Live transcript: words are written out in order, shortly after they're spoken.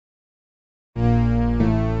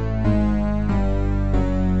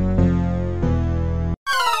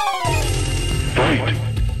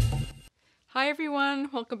Hi everyone,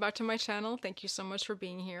 welcome back to my channel. Thank you so much for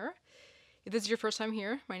being here. If this is your first time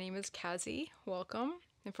here, my name is Kazzy. Welcome.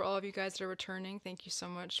 And for all of you guys that are returning, thank you so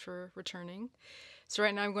much for returning. So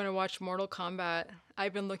right now I'm going to watch Mortal Kombat.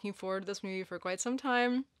 I've been looking forward to this movie for quite some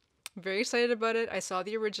time. I'm very excited about it. I saw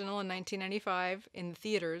the original in 1995 in the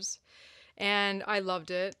theaters and I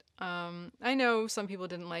loved it. I know some people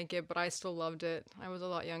didn't like it, but I still loved it. I was a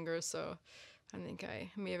lot younger, so I think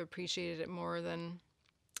I may have appreciated it more than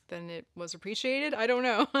it was appreciated. I don't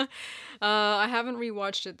know. I haven't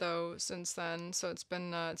rewatched it though since then, so it's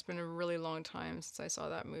been a really long time since I saw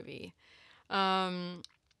that movie.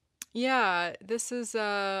 Yeah, this is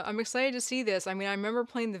I'm excited to see this. I mean, I remember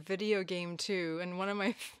playing the video game too, and one of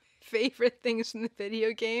my favorite things from the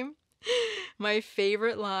video game, my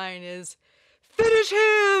favorite line is "Finish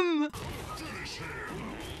him!" Finish him!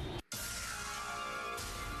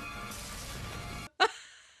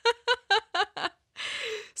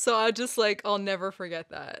 So I'll never forget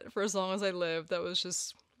that for as long as I live. That was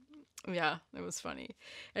just, yeah, it was funny.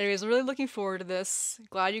 Anyways, I'm really looking forward to this.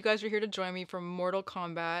 Glad you guys are here to join me for Mortal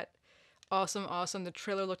Kombat. Awesome, awesome. The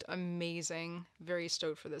trailer looked amazing. Very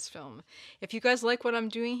stoked for this film. If you guys like what I'm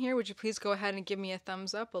doing here, would you please go ahead and give me a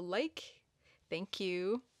thumbs up, a like? Thank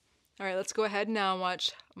you. All right, let's go ahead now and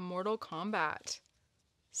watch Mortal Kombat.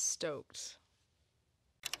 Stoked.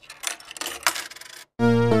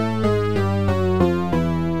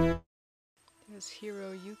 There's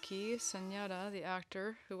Hiroyuki Sanada, the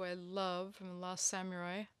actor, who I love from The Last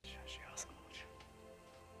Samurai.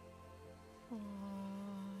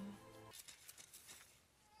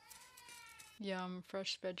 Yum,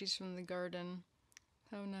 fresh veggies from the garden.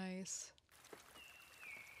 How nice.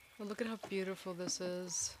 Oh, look at how beautiful this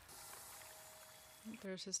is.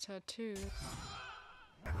 There's his tattoo.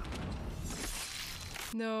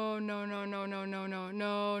 No, no, no, no, no, no, no,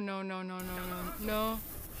 no, no, no, no, no, no, no.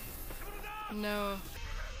 No.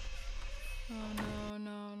 Oh no,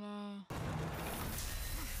 no, no.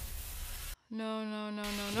 No, no, no,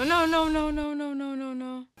 no, no, no, no, no, no, no, no,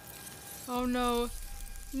 no. Oh no.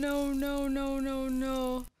 No, no, no, no,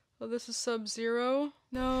 no. Oh, this is Sub-Zero?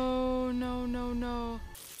 No, no, no, no.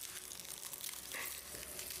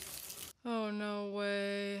 Oh, no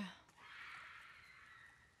way.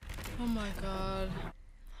 Oh my god.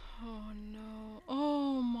 Oh no.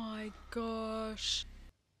 Oh my gosh.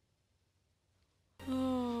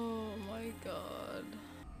 Oh my god.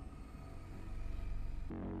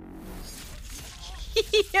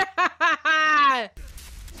 Yeah!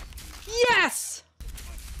 Yes!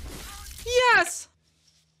 Yes!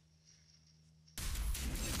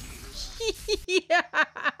 Yeah!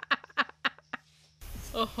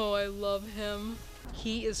 Oh, I love him.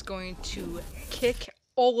 He is going to kick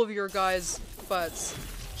all of your guys' butts.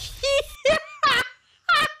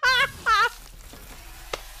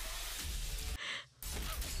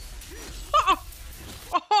 Oh!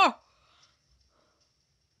 Oh!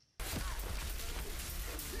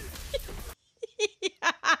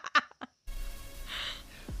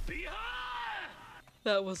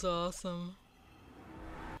 That was awesome.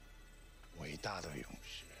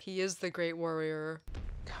 He is the great warrior.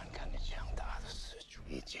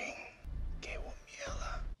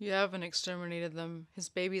 You haven't exterminated them. His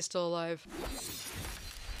baby is still alive.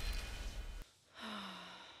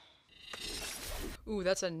 Ooh,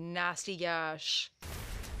 that's a nasty gash.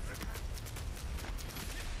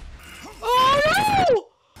 Oh no!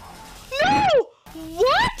 No!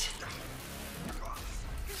 What?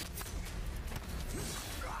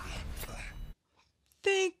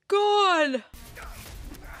 Thank God!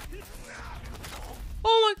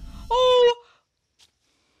 Oh my... Oh!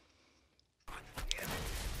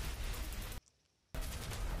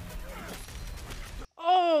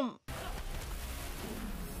 Oh!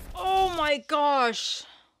 Oh my gosh!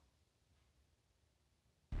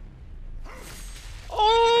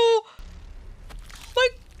 Oh! My...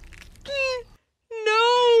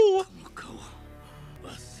 No!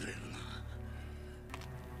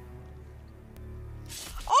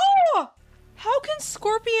 Oh! How can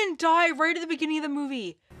Scorpion die right at the beginning of the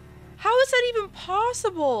movie? How is that even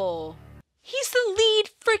possible? He's the lead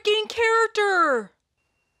freaking character!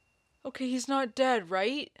 Okay, he's not dead,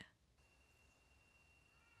 right?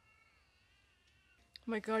 Oh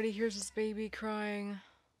my god, he hears his baby crying.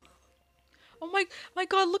 Oh my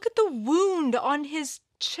god, look at the wound on his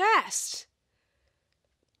chest!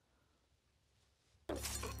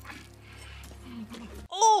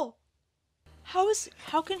 Oh!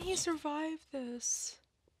 How can he survive this?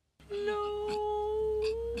 No!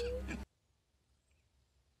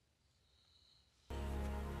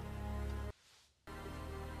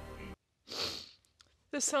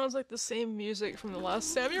 This sounds like the same music from The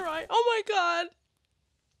Last Samurai. Oh my god!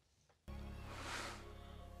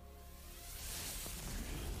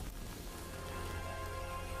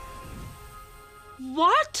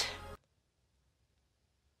 What?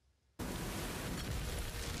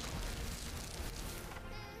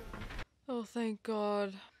 Oh, thank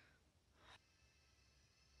God.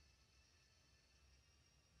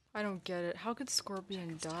 I don't get it. How could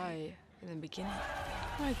Scorpion die in the beginning?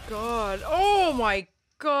 Oh my god. Oh my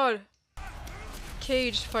god.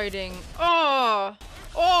 Cage fighting. Oh!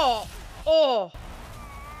 Oh! Oh!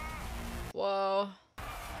 Wow.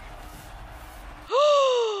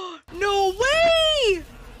 No way!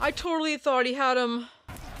 I totally thought he had him.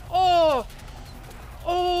 Oh!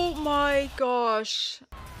 Oh my gosh.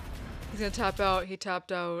 He's gonna tap out. He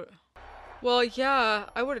tapped out. Well, yeah,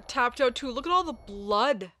 I would have tapped out too. Look at all the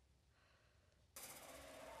blood.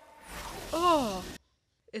 Oh.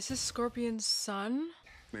 Is this Scorpion's son?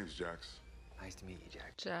 Name's Jax. Nice to meet you,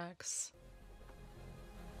 Jack. Jax.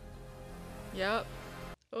 Yep.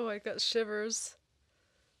 Oh, I got shivers.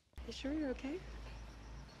 You sure you're okay?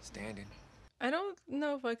 Standing. I don't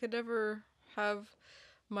know if I could ever have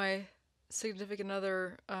my significant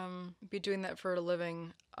other be doing that for a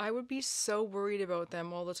living. I would be so worried about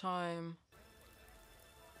them all the time.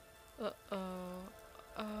 Uh-oh.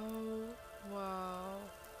 Oh, wow.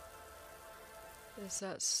 Is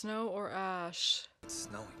that snow or ash? It's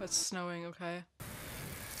snowing. It's snowing, okay.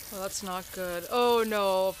 Well, that's not good. Oh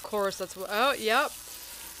no, of course that's what— oh, yep.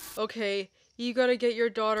 Okay, you gotta get your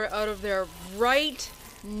daughter out of there right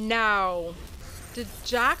now. Did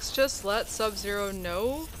Jax just let Sub-Zero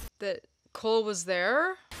know that Cole was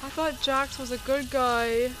there? I thought Jax was a good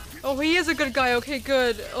guy. Oh, he is a good guy. Okay,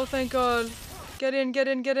 good. Oh, thank God. Get in, get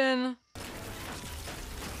in, get in.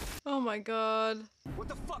 Oh my God. What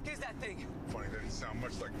the fuck is that thing? Funny that it sound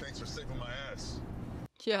much like thanks for saving my ass.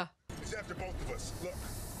 Yeah. He's after both of us. Look.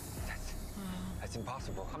 That's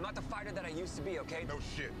impossible. I'm not the fighter that I used to be, okay? No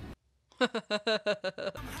shit.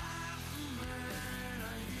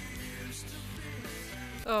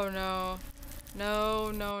 Oh no.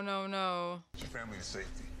 No, no, no, no. Your family to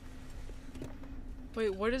safety.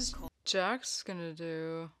 Wait, what is Jax gonna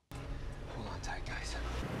do? Hold on tight, guys.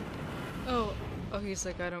 Oh, oh, he's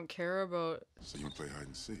like, I don't care about— So you play hide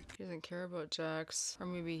and seek. he doesn't care about Jax. Or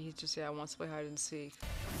maybe he just, yeah, wants to play hide and seek.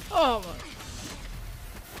 Oh my—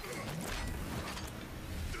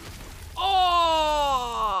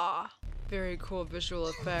 oh! Very cool visual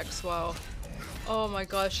effects, wow. Oh my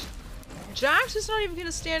gosh. Jax is not even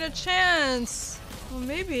gonna stand a chance. Well,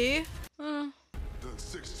 maybe. Done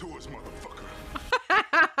 6 tours, motherfucker.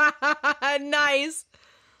 Nice.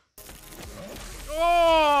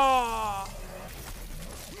 Oh!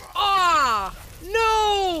 Ah!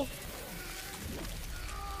 No!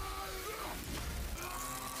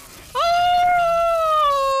 Oh!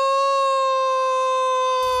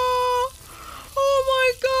 Oh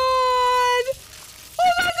my God!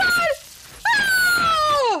 Oh my God!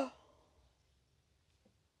 Ah!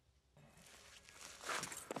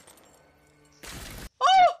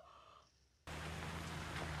 Oh!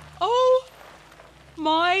 Oh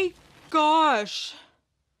my gosh.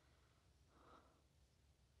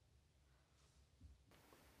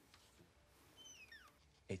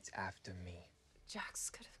 It's after me. Jax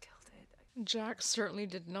could have killed it. Jax certainly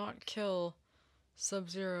did not kill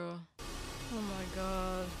Sub-Zero. Oh my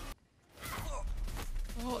God.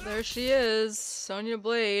 Oh, there she is, Sonya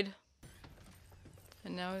Blade.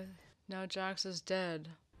 And now Jax is dead.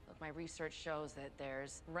 Look, my research shows that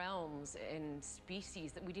there's realms and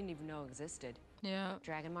species that we didn't even know existed. Yeah.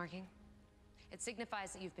 Dragon marking? It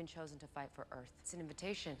signifies that you've been chosen to fight for Earth. It's an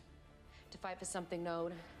invitation to fight for something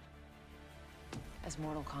known as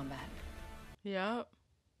Mortal Kombat. Yep.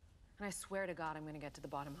 And I swear to God, I'm gonna get to the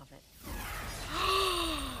bottom of it.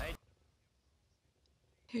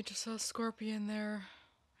 You just saw Scorpion there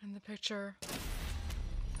in the picture.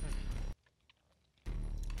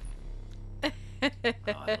 Oh,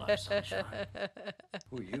 I love sunshine.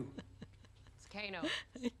 Who are you? It's Kano.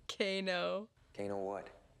 Kano. Kano what?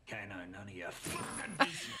 Kano, none of your fucking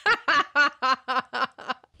business.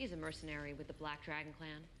 He's a mercenary with the Black Dragon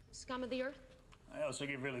Clan. Scum of the Earth. I also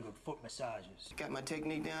give really good foot massages. Got my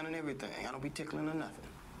technique down and everything. I don't be tickling or nothing.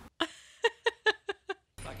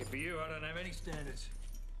 Lucky for you, I don't have any standards.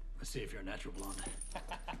 Let's see if you're a natural blonde.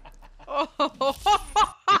 Oh,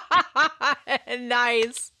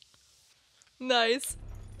 nice. Nice.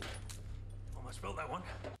 Almost spilled that one.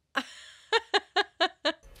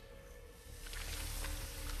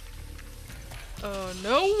 Oh,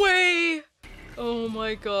 no way. Oh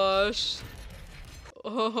my gosh.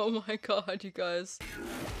 Oh my God, you guys.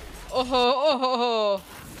 Oh, oh,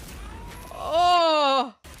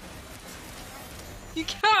 oh! You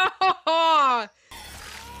can't!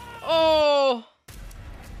 Oh!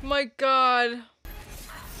 My God!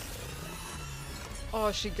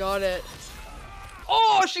 Oh, she got it.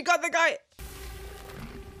 Oh, she got the guy!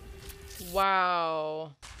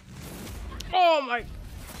 Wow. Oh my...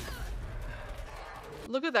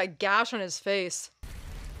 Look at that gash on his face.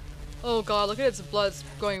 Oh God, look at its blood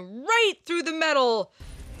going right through the metal!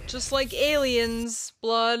 Just like aliens'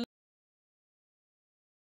 blood.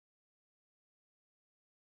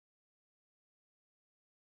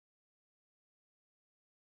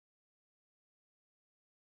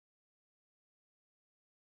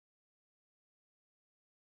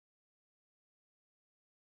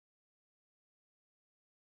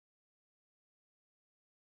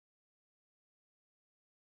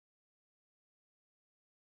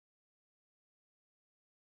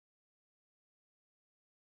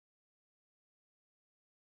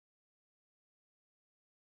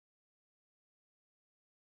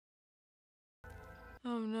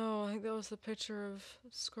 Oh no, I think that was the picture of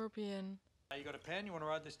Scorpion. You got a pen? You want to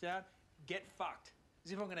write this down? Get fucked.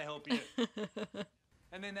 As if I'm going to help you.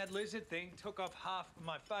 And then that lizard thing took off half of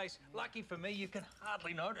my face. Lucky for me, you can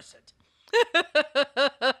hardly notice it.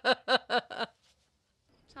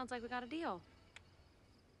 Sounds like we got a deal.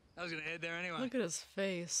 I was going to head there anyway. Look at his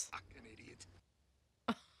face. Fucking idiot.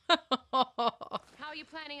 How are you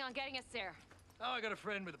planning on getting us there? Oh, I got a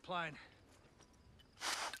friend with a plane.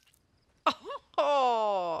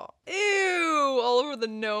 Oh, ew, all over the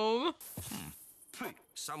gnome.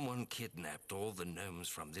 Someone kidnapped all the gnomes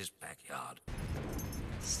from this backyard.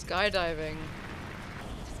 Skydiving.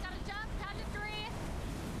 Just gotta jump, count to 3.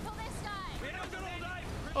 Pull this guy. We haven't got all day.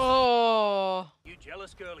 Oh. You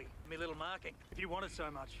jealous girly. Me little marking. If you want it so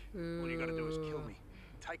much, all you got to do is kill me.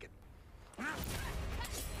 Take it.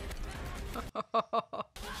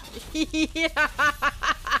 Yeah.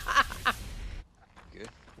 Good.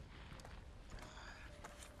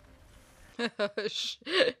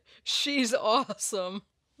 She's awesome.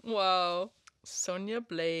 Wow. Sonya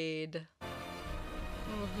Blade.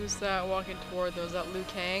 Oh, who's that walking toward those? Is that Liu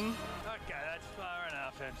Kang? Okay, that's far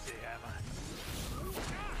enough, MC Hammer.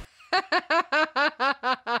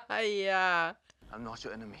 Yeah. I'm not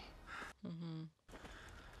your enemy.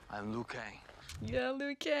 I'm Liu Kang. Yeah,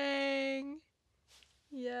 Liu Kang.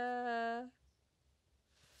 Yeah.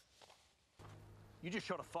 You just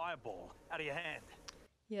shot a fireball out of your hand.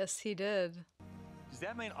 Yes, he did. Does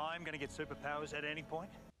that mean I'm going to get superpowers at any point?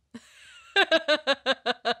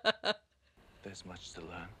 There's much to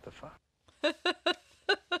learn. The fuck?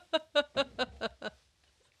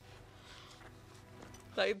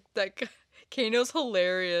 That Kano's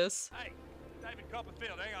hilarious. Hey, David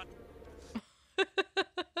Copperfield, hang on.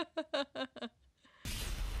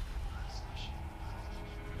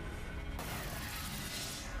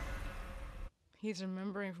 He's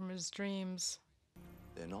remembering from his dreams.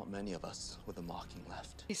 There are not many of us with a marking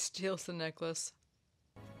left. He steals the necklace.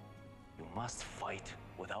 You must fight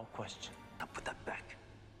without question. Now put that back.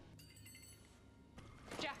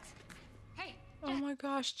 Jax. Hey. Oh my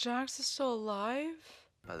gosh, Jax is still alive?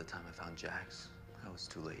 By the time I found Jax, I was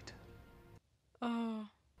too late. Oh,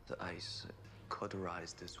 The ice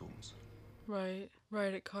cauterized his wounds. right.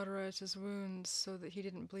 Right, it cauterized his wounds so that he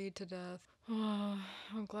didn't bleed to death. Oh,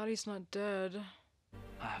 I'm glad he's not dead.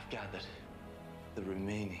 I have gathered the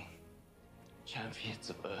remaining champions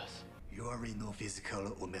of Earth. You are in no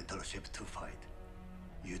physical or mental shape to fight.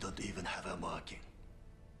 You don't even have a marking.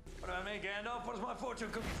 What about me, Gandalf? What does my fortune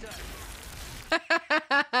cookie say?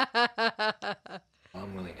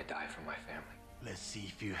 I'm willing to die for my family. Let's see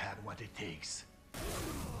if you have what it takes.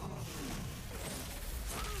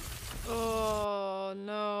 Oh,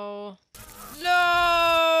 no.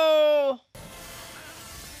 No!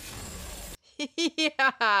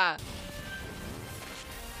 Yeah!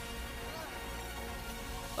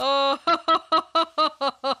 Oh,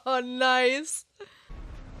 nice.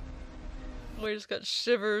 We just got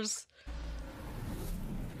shivers.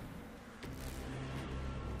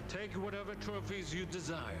 Take whatever trophies you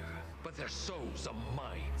desire, but their souls are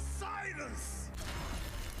mine. Silence!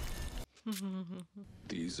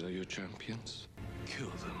 These are your champions. Kill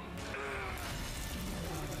them.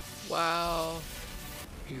 Wow.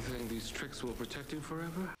 You think these tricks will protect you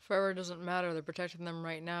forever? Forever doesn't matter. They're protecting them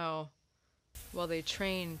right now while they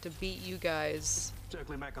train to beat you guys.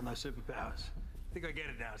 Circling back on those superpowers. I think I get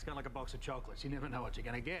it now. It's kind of like a box of chocolates. You never know what you're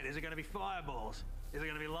going to get. Is it going to be fireballs? Is it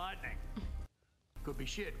going to be lightning? Could be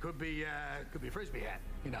shit. Could be a frisbee hat.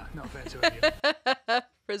 You know, no offense to you.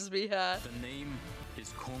 Frisbee hat. The name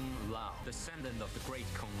is Kung Lao, descendant of the great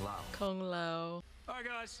Kung Lao. Kung Lao. All right,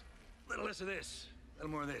 guys. little less of this, a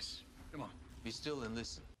little more of this. Come on. Be still and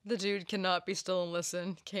listen. The dude cannot be still and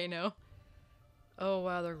listen. Kano. Oh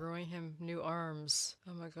wow, they're growing him new arms.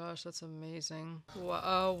 Oh my gosh, that's amazing. Wow,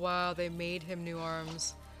 oh wow, they made him new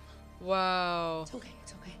arms. Wow. It's okay,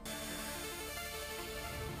 it's okay.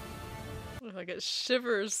 Oh, I get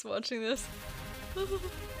shivers watching this.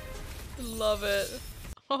 Love it.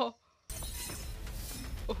 Oh.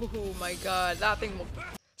 Oh my god, that thing will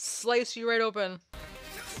slice you right open.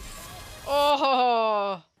 Oh.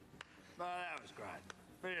 Oh, that was great.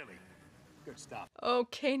 Really good stuff. Oh,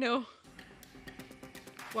 Kano.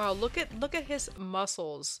 Wow, look at his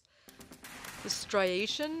muscles. The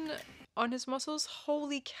striation on his muscles.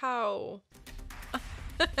 Holy cow.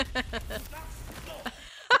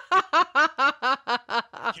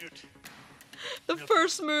 Cute. The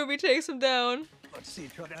first move, he takes him down. Let's see you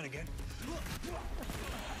try down again.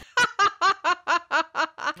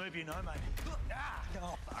 Move you know, mate. Ah,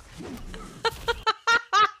 oh, fuck.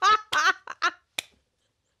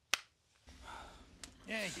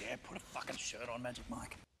 Yeah, put a fucking shirt on, Magic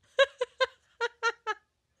Mike.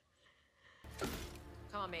 Come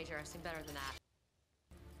on, Major, I've seen better than that.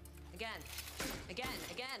 Again.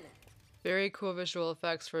 Very cool visual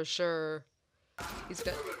effects for sure. He's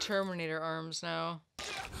got Terminator arms now.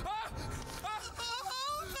 These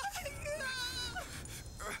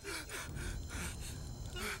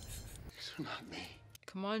are not me.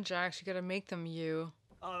 Come on, Jax, you gotta make them you.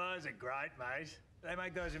 Oh, those are great, mate. They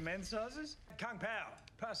make those in men's sizes? Kung Pao,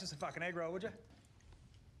 pass us a fucking egg roll, would you?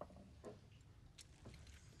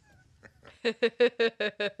 Maybe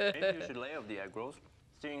you should lay off the egg rolls,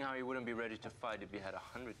 seeing how you wouldn't be ready to fight if you had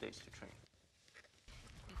 100 days to train.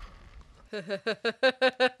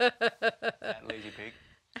 That lazy pig.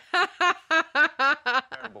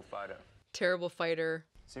 Terrible fighter. Terrible fighter.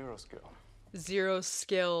 Zero skill. Zero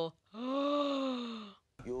skill.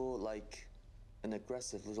 You're like an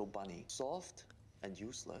aggressive little bunny. Soft and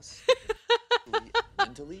useless.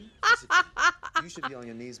 Mentally, physically. You should be on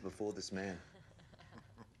your knees before this man.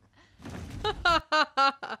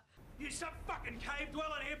 You some fucking cave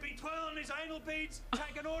dweller here be twirling his anal beads,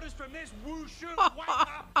 taking orders from this wushu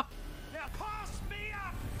wanker. Now pass me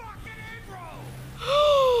a fucking egg roll!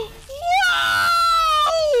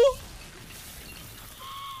 Wow!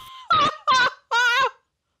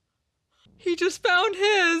 He just found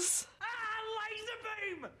his. Ah, laser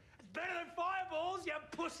beam! It's better than fireballs, you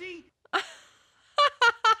pussy! Come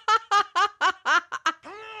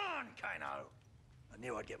on, Kano! I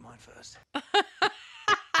knew I'd get mine first.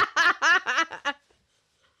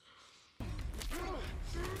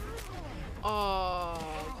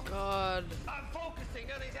 Oh god. I'm focusing.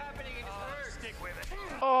 Nothing's happening in his heart. Stick with it.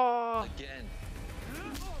 Oh. Again.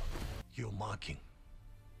 Your marking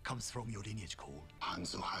comes from your lineage code.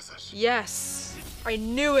 Hanzo Hasashi. Yes. I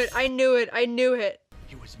knew it. I knew it. I knew it.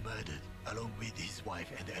 He was murdered along with his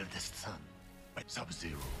wife and eldest son by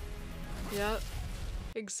Sub-Zero. Yep.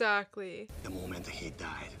 Exactly. The moment he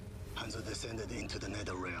died, Hanzo descended into the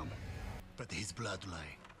nether realm. But his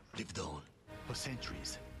bloodline lived on. For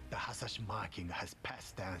centuries, the Hasashi marking has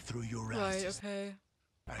passed down through your Right, ancestors. okay.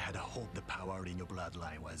 I had hoped the power in your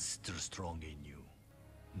bloodline was still strong in you.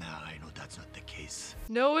 Now I know that's not the case.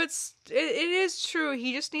 No, it is true.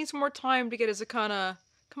 He just needs more time to get his Akana.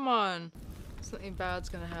 Come on. Something bad's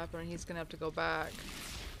gonna happen and he's gonna have to go back.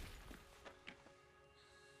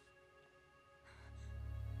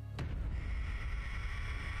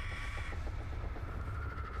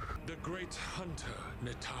 The great hunter,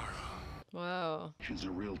 Nitara. Wow. She's a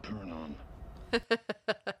real turn on.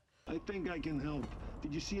 I think I can help.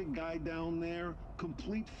 Did you see a guy down there?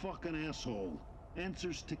 Complete fucking asshole.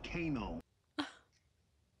 Answers to Kano.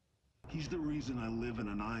 He's the reason I live in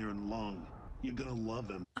an iron lung. You're gonna love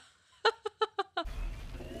him.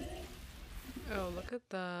 Oh, look at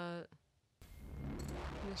that.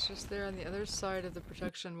 He's just there on the other side of the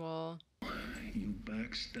protection wall. You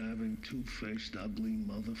backstabbing, two-faced, ugly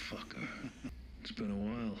motherfucker. It's been a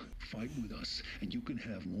while. Fight with us, and you can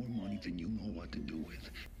have more money than you know what to do with.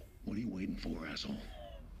 What are you waiting for, asshole?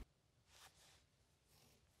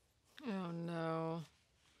 Oh no.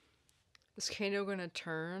 Is Kano gonna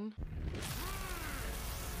turn?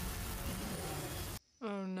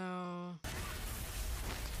 Oh no.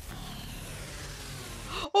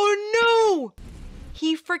 Oh no!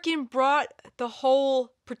 He freaking brought the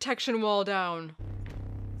whole protection wall down.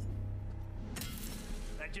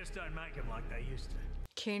 They just don't make them like they used to.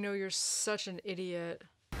 Kano, you're such an idiot.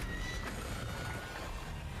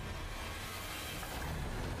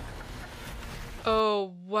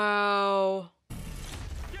 Oh, wow.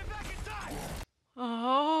 Get back inside!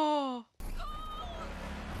 Oh.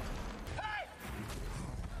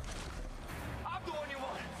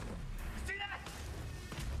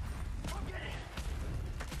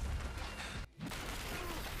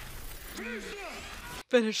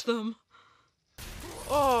 Finish them.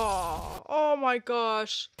 Oh, oh my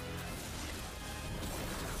gosh.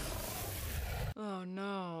 Oh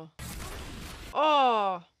no.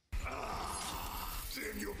 Oh.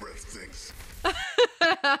 Damn, your breath stinks.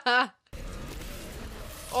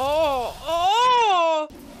 Oh, oh.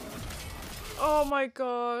 Oh my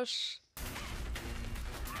gosh.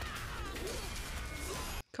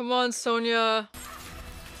 Come on, Sonya.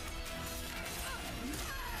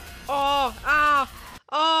 Oh, ah.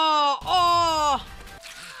 Oh, oh.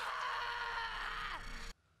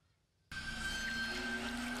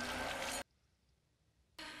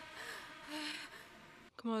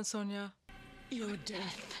 Come on, Sonya. Your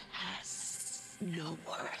death has no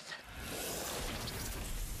worth.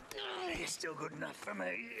 You're still good enough for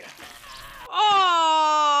me.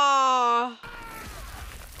 Oh!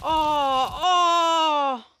 Oh!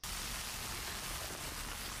 Oh!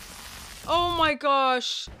 Oh my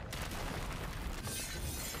gosh!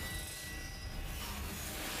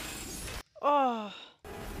 Oh!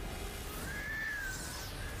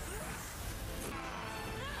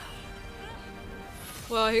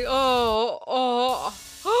 Well, he. Oh! Oh!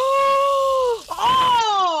 Oh!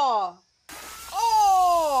 Oh!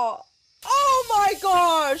 Oh! Oh my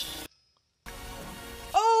gosh!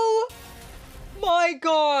 Oh my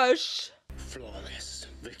gosh! Flawless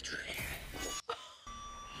victory.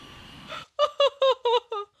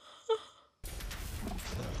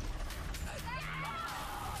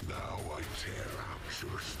 Now I tear out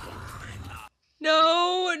your spine.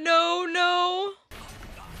 No, no, no.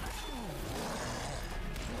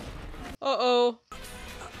 Uh-oh.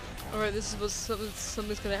 Alright, this is what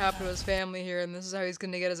something's gonna happen to his family here, and this is how he's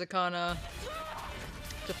gonna get his Akana.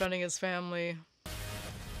 Defending his family.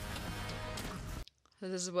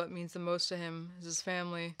 This is what means the most to him, is his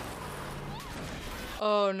family.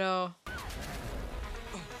 Oh no.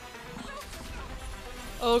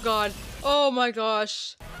 Oh god. Oh my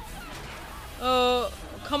gosh. Oh,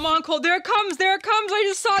 come on, Cole. There it comes! There it comes! I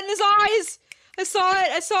just saw it in his eyes! I saw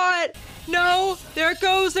it! I saw it! No! There it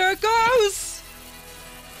goes! There it goes!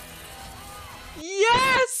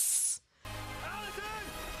 Yes!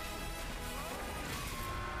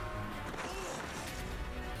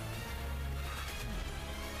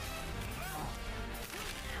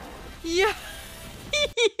 Yeah!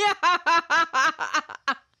 Yeah!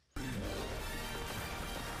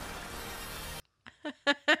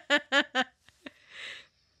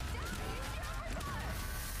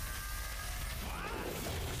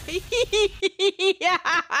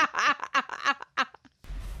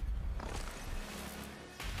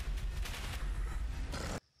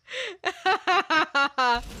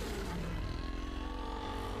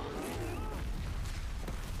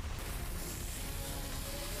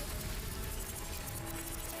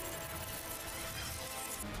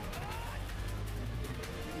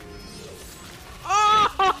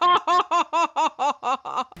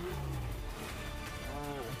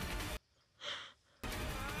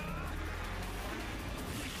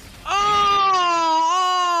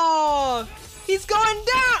 Oh! He's going down!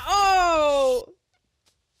 Oh!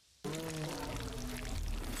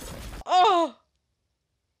 Oh!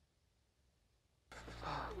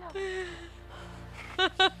 You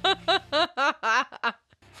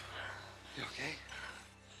okay?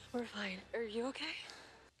 We're fine. Are you okay?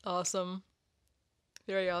 Awesome.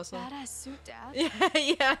 Very awesome. Badass suit, Dad. Yeah,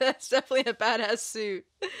 yeah, that's definitely a badass suit.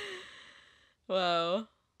 Wow.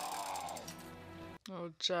 Oh,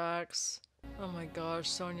 Jax. Oh my gosh,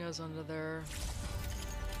 Sonya's under there.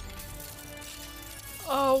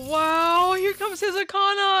 Oh, wow! Here comes his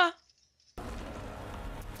Akana!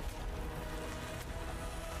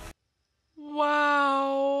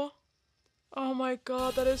 Wow! Oh my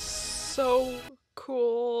god, that is so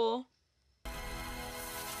cool.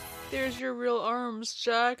 There's your real arms,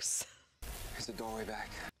 Jax. There's the doorway back.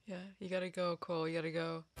 Yeah, you gotta go, Cole. You gotta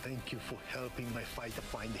go. Thank you for helping my fighter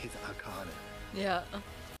find his Akana. Yeah.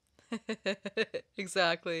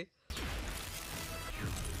 Exactly.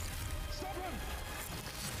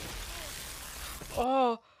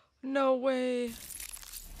 Oh, no way.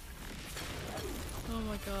 Oh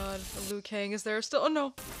my god. Liu Kang is there still? Oh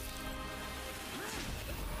no.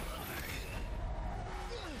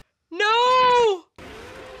 No!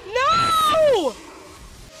 No!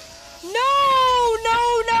 No! No,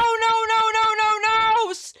 no, no, no, no, no,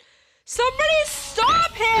 no! Somebody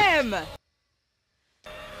stop him!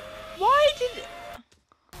 Why did...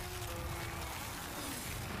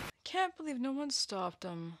 Can't believe no one stopped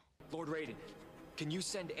him. Lord Raiden, can you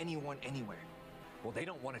send anyone anywhere? Well, they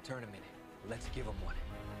don't want a tournament. Let's give them one.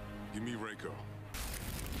 Give me Reiko.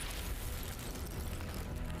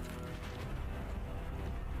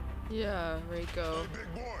 Yeah, Reiko.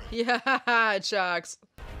 Yeah, Jax.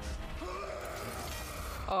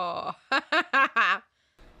 Oh.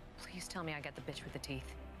 Please tell me I got the bitch with the teeth.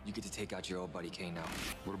 You get to take out your old buddy Kane now.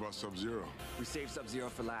 What about Sub-Zero? We saved Sub-Zero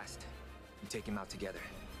for last. We take him out together.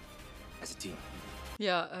 As a team.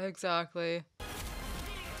 Yeah, exactly.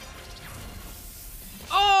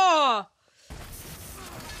 Oh!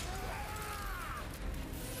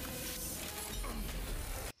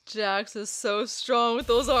 Jax is so strong with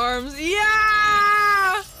those arms.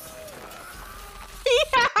 Yeah!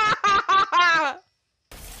 Yeah!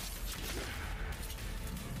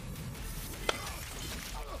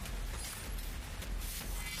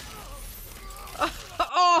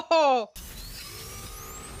 Oh!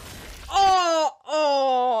 Oh!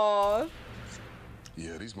 Oh!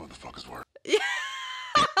 Yeah, these motherfuckers work. Yeah.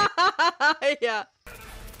 Yeah.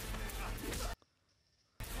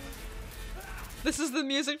 This is the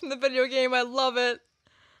music from the video game. I love it.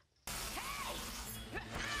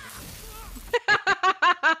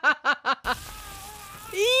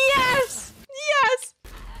 Yes! Yes!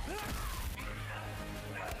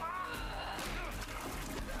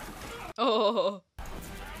 Oh.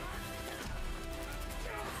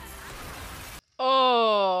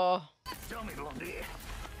 Oh. Tell me, Blondie,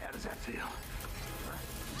 how does that feel?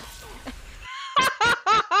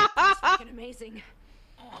 It's fucking amazing.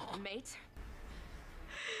 Mate.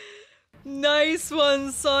 Nice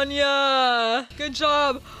one, Sonya. Good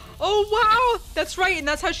job. Oh, wow. That's right. And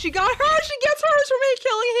that's how she got her. She gets hers for me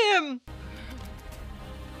killing him.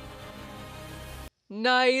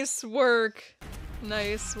 Nice work.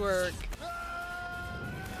 Nice work.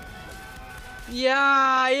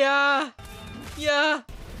 Yeah, yeah. Yeah.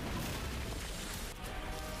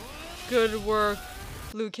 Good work,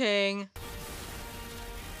 Liu Kang.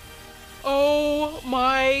 Oh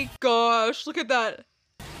my gosh. Look at that.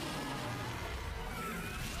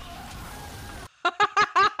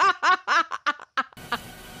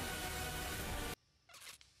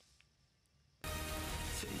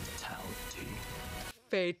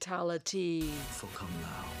 Fatality. For Kung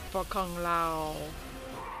Lao. For Kung Lao.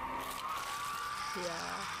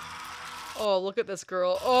 Yeah. Oh, look at this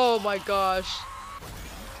girl. Oh my gosh.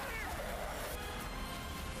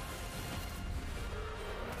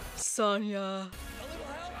 Sonya.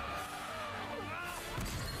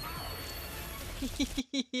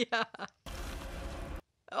 Yeah.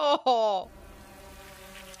 Oh.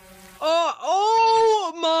 Oh,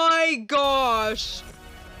 oh my gosh.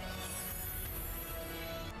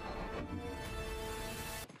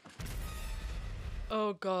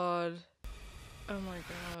 Oh god. Oh my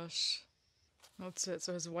gosh. That's it.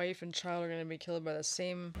 So his wife and child are gonna be killed by the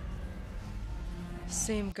same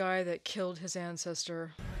guy that killed his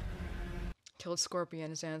ancestor. Killed Scorpion,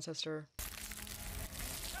 his ancestor.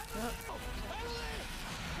 Yep.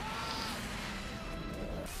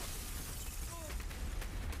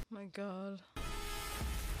 My god.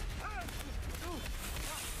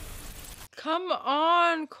 Come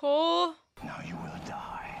on, Cole. Now you will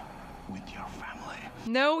die with your family.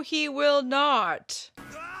 No, he will not.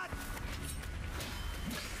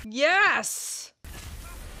 Yes.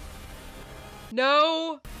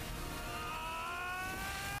 No.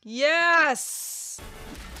 Yes.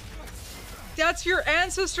 That's your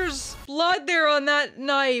ancestor's blood there on that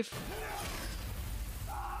knife.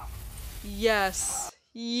 Yes.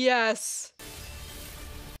 Yes.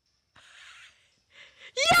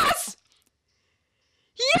 Yes!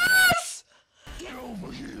 Yes! Get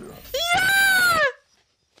over here. Yeah!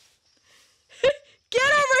 Get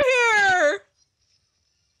over here!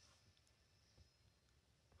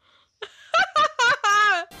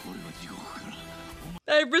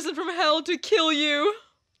 I've risen from hell to kill you.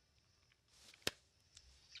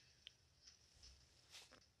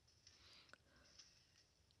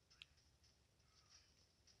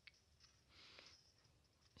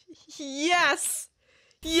 Yes!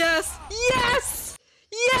 Yes! Yes!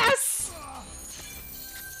 Yes!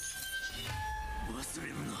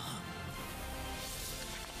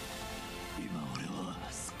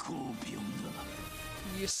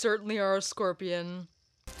 You certainly are a scorpion.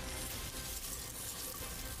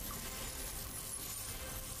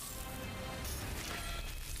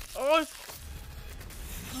 Oh!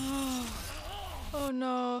 Oh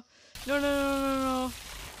no. No, no, no, no, no.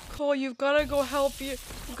 Cole, you've gotta go help you.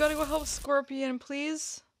 You've gotta go help Scorpion,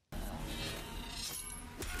 please.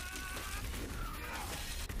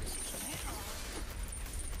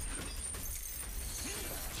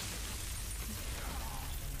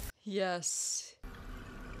 Yes.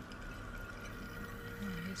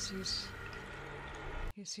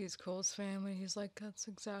 He sees Cole's family. He's like, that's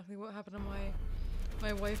exactly what happened to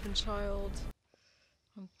my wife and child.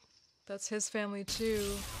 That's his family too.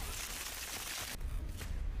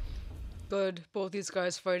 Good. Both these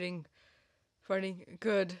guys fighting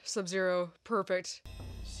good. Sub-Zero. Perfect.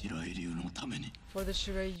 For the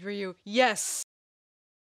Shirai Ryu. Yes!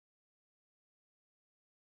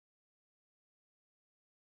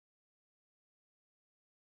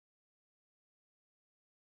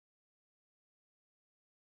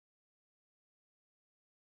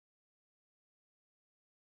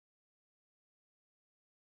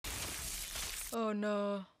 Oh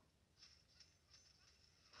no.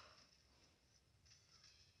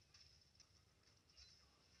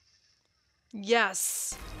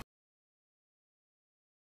 Yes!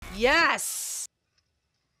 Yes!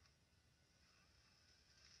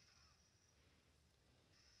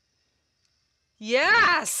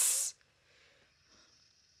 Yes!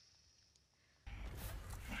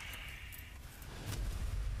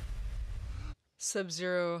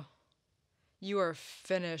 Sub-Zero, you are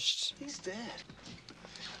finished. He's dead.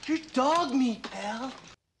 You dogged me, pal.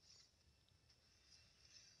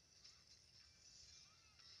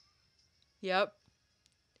 Yep.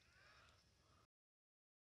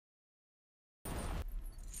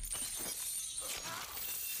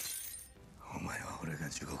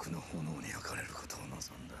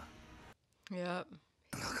 Yep.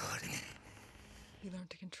 He learned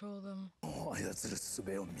to control them.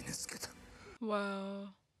 Wow.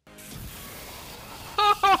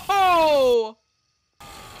 Oh!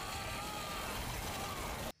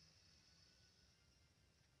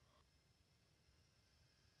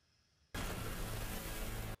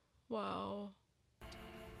 Wow.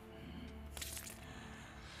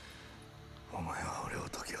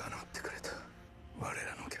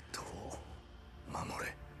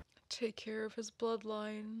 Take care of his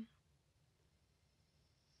bloodline.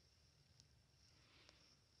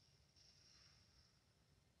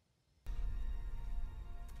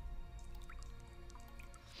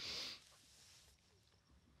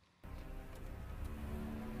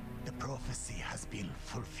 The prophecy has been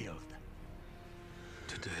fulfilled.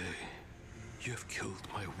 Today, you have killed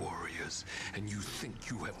my warriors, and you think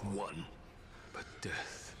you have won. But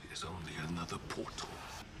death is only another portal.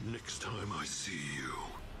 Next time I see you,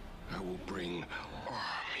 I will bring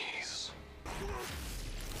armies.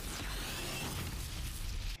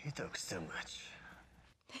 He talks so much.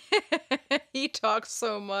 He talks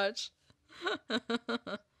so much.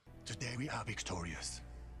 Today we are victorious.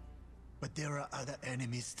 But there are other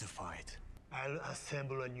enemies to fight. I'll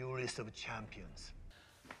assemble a new list of champions.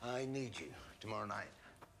 I need you tomorrow night.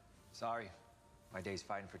 Sorry, my days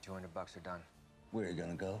fighting for $200 are done. Where are you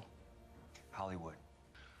gonna go? Hollywood.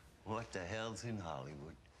 What the hell's in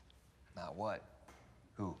Hollywood? Not what?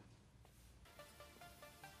 Who?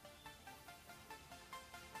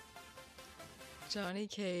 Johnny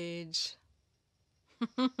Cage.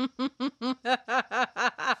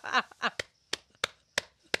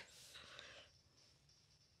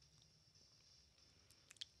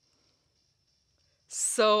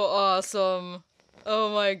 So awesome.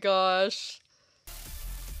 Oh my gosh.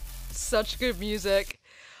 Such good music.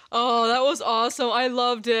 Oh, that was awesome. I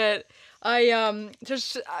loved it. I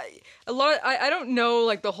don't know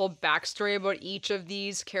like the whole backstory about each of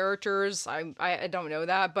these characters. I don't know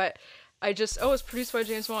that, but it's produced by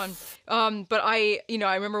James Wan. But I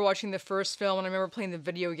remember watching the first film and I remember playing the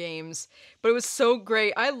video games, but it was so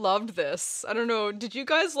great. I loved this. I don't know. Did you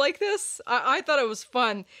guys like this? I thought it was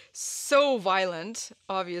fun. So violent,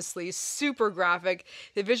 obviously, super graphic.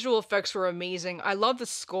 The visual effects were amazing. I love the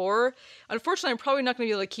score. Unfortunately, I'm probably not going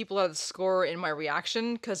to be able to keep a lot of the score in my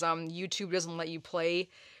reaction because YouTube doesn't let you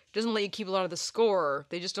keep a lot of the score.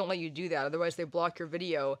 They just don't let you do that. Otherwise, they block your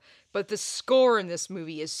video. But the score in this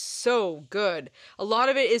movie is so good. A lot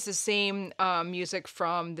of it is the same music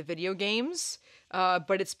from the video games,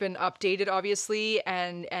 but it's been updated, obviously,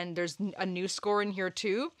 and there's a new score in here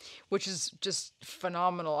too, which is just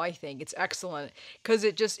phenomenal. I think it's excellent because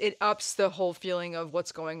it ups the whole feeling of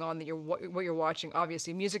what's going on what you're watching.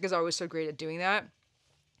 Obviously, music is always so great at doing that.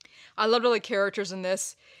 I loved all the characters in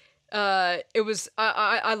this. I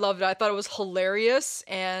loved it. I thought it was hilarious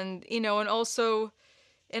and also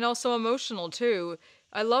emotional too.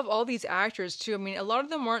 I love all these actors too. I mean, a lot of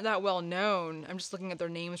them aren't that well known. I'm just looking at their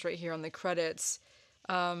names right here on the credits.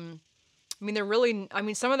 Some of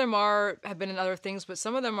them have been in other things, but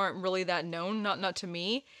some of them aren't really that known, not to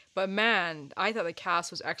me. But man, I thought the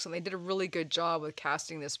cast was excellent. They did a really good job with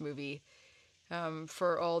casting this movie.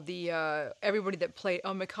 For all the everybody that played.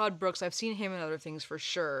 Oh, Mikad Brooks, I've seen him in other things for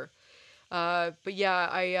sure. But yeah,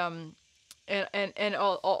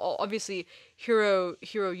 obviously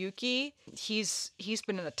Hiroyuki, he's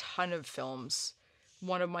been in a ton of films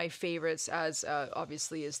one of my favorites, as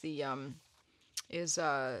obviously is the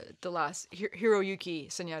last Hiroyuki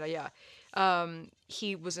Sanada. Yeah,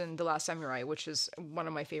 he was in The Last Samurai, which is one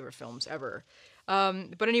of my favorite films ever.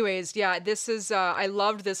 But anyways, yeah, this is, I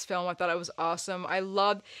loved this film. I thought it was awesome. I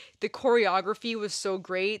loved the choreography was so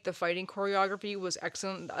great. The fighting choreography was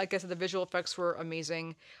excellent. Like I said, the visual effects were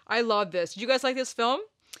amazing. I love this. Did you guys like this film?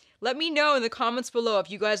 Let me know in the comments below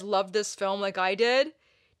if you guys loved this film like I did.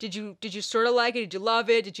 Did you sort of like it? Did you love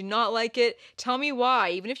it? Did you not like it? Tell me why.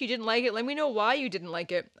 Even if you didn't like it, let me know why you didn't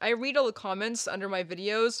like it. I read all the comments under my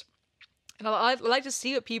videos, and I like to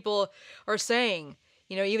see what people are saying.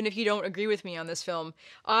 You know, even if you don't agree with me on this film.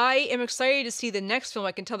 I am excited to see the next film.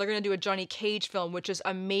 I can tell they're going to do a Johnny Cage film, which is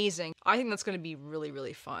amazing. I think that's going to be really,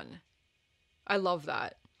 really fun. I love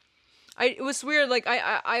that. It was weird. Like,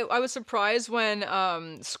 I was surprised when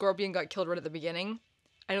Scorpion got killed right at the beginning.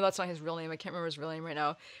 I know that's not his real name. I can't remember his real name right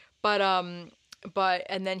now. But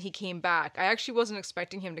and then he came back. I actually wasn't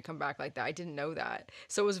expecting him to come back like that. I didn't know that.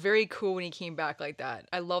 So it was very cool when he came back like that.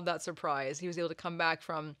 I love that surprise. He was able to come back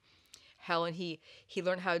from hell, and he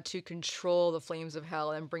learned how to control the flames of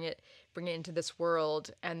hell and bring it into this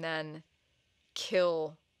world, and then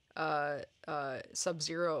kill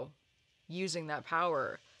Sub-Zero using that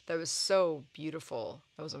power. That was so beautiful.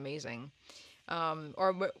 That was amazing.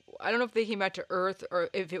 Or I don't know if they came back to Earth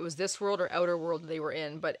or if it was this world or outer world they were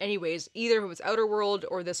in, but anyways, either it was outer world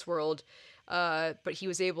or this world. But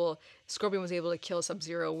Scorpion was able to kill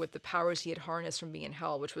Sub-Zero with the powers he had harnessed from being in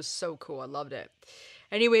hell, which was so cool. I loved it.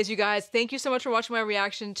 Anyways, you guys, thank you so much for watching my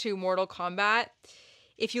reaction to Mortal Kombat.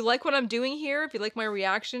 If you like what I'm doing here, if you like my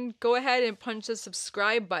reaction, go ahead and punch the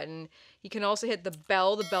subscribe button. You can also hit the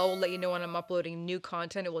bell. The bell will let you know when I'm uploading new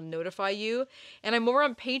content. It will notify you. And I'm over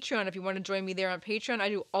on Patreon if you want to join me there on Patreon. I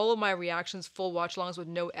do all of my reactions, full watch-alongs with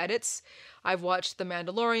no edits. I've watched The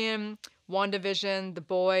Mandalorian, WandaVision, The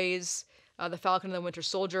Boys, The Falcon and the Winter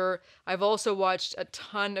Soldier. I've also watched a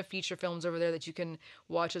ton of feature films over there that you can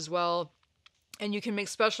watch as well. And you can make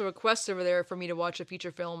special requests over there for me to watch a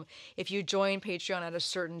feature film if you join Patreon at a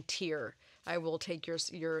certain tier. I will take your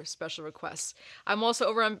special requests. I'm also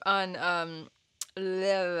over on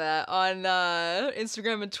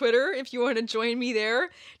Instagram and Twitter. If you want to join me there,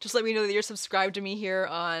 just let me know that you're subscribed to me here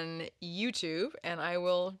on YouTube, and I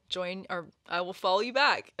will join, or I will follow you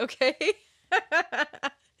back. Okay.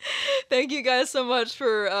 Thank you guys so much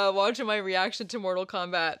for watching my reaction to Mortal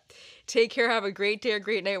Kombat. Take care. Have a great day or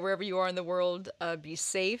great night wherever you are in the world. Be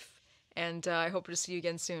safe, and I hope to see you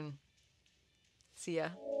again soon. See ya.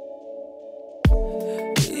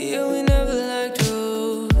 Yeah, we never liked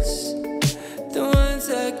those, the ones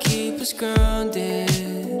that keep us grounded.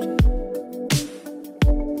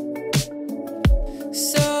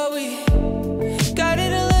 So we got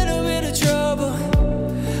in a little bit of trouble.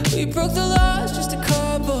 We broke the laws, just a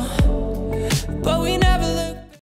couple, but we never looked.